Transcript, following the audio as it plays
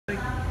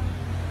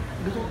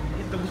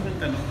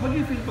What do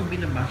you feel pag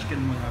binabash ka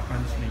ng mga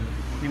fans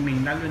ni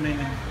Maine? Lalo na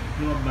yung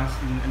lumabas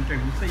yung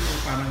interview sa'yo,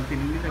 parang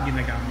feeling nila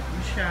ginagamit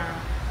mo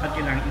siya at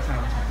kailangan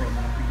isama sa promo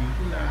ng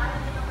pelikula.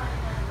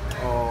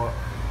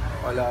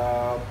 Wala,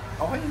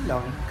 okay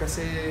lang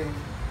kasi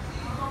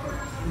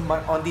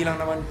onti lang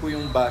naman po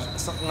yung bash.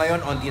 So, ngayon,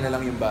 onti na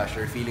lang yung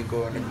basher. Feeling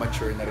ko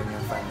nag-mature na rin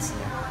yung fans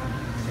niya.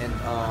 And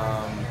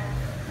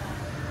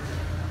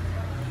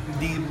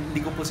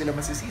hindi ko po sila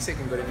masisisi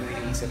kung gano'n yung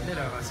iniisip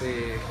nila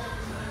kasi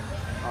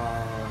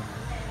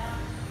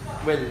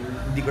well,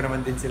 hindi ko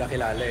naman din sila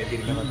kilala eh.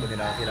 Hindi rin naman po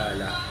nila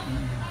kilala.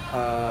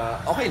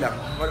 Okay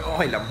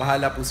lang.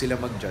 Bahala po sila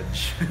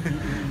mag-judge.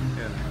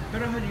 Yeah.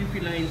 Pero how do you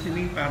feel like si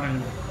Maine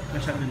parang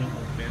masyado ng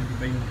open? Di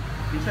ba yung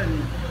minsan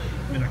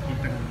may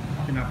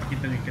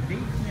pinapakita ng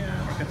ka-date niya,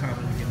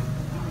 pagkasama niya.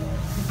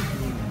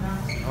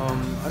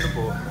 Ano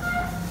po?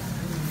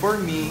 For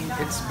me,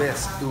 it's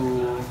best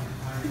to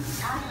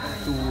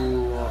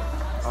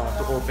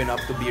open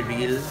up, to be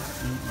real.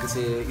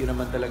 Kasi yun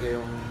naman talaga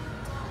yung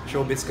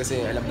showbiz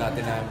kasi alam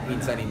natin na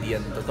minsan hindi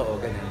yan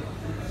totoo, ganun.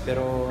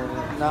 Pero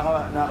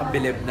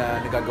nakakabilib na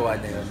nagagawa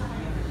na yun.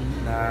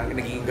 Na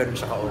naging ganun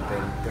siya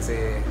ka-open.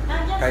 Kasi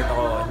kahit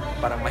ako,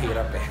 parang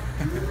mahirap eh.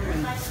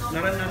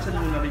 Naranasan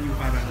mo na rin yung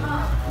parang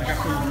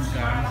nakasunod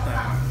ka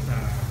sa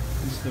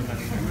gusto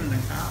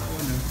ng tao,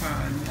 ng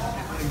fan.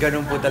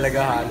 Ganun po talaga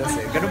halos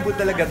eh. Ganun po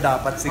talaga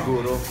dapat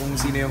siguro kung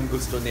sino yung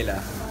gusto nila.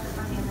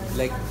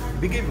 Like,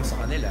 bigay mo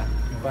sa kanila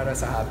para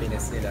sa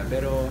happiness nila.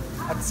 Pero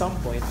at some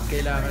point,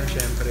 kailangan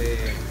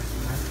syempre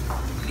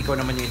ikaw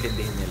naman yung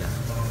intindihin nila.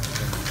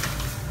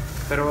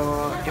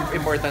 Pero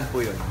important po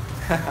yun.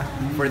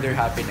 For their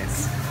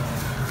happiness.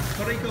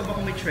 Pero ikaw ba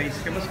kung may choice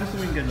ka, mas gusto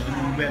mo yung gano'n,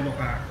 yung buwelo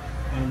ka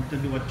to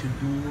do what you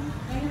do,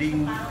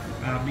 being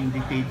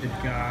dictated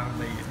ka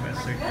by a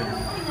certain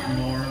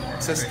norm or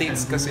sa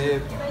States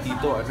kasi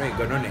dito,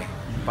 gano'n eh.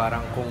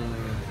 Parang kung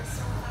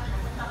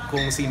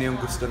sino yung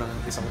gusto ng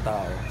isang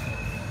tao,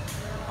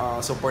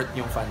 support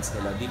yung fans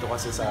nila. Dito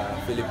kasi sa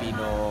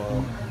Filipino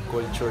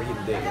culture,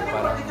 hindi.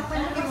 Parang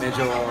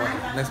medyo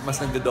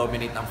mas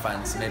nagdo-dominate ang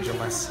fans. Medyo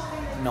mas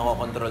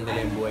nakokontrol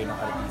nila yung buhay ng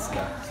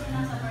artista.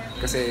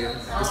 Kasi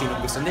kung sino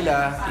gusto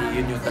nila,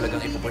 yun yung talagang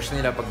ipupush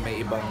nila pag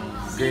may ibang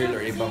girl or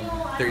ibang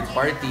third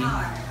party,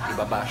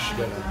 ibabash,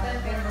 gano'n.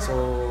 So,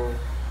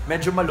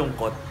 medyo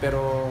malungkot,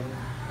 pero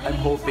I'm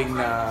hoping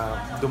na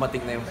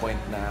dumating na yung point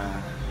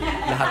na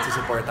lahat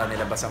susuporta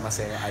nila basta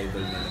masaya yung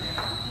idol nila.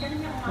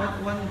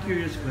 One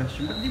curious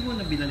question, ba't di mo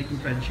na binalik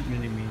yung friendship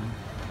yun ni Maine?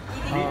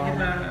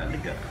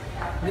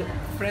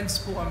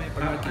 Friends po kami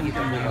pag nakikita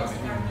mo kami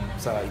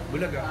sa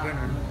Bulaga,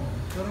 gano'n.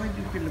 Pero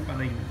hindi feel na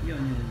parang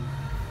yun yung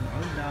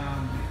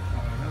naaldam,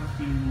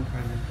 team mo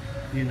ka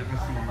hindi na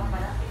kasi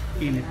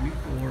in it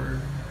before.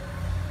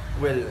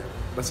 Well,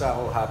 basta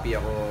happy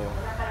ako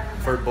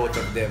for both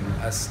of them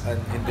as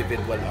an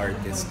individual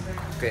artist.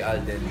 Kay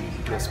Alden,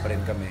 close pa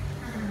rin kami.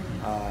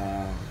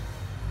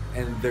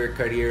 And their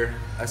career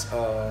as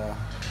a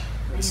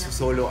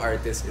solo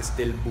artist is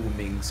still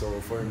booming. So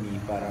for me,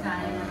 parang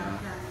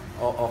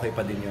okay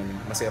pa din yun.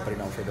 Masaya pa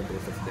rin ako for the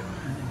both of them.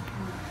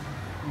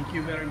 Thank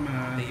you very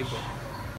much. Thank you po.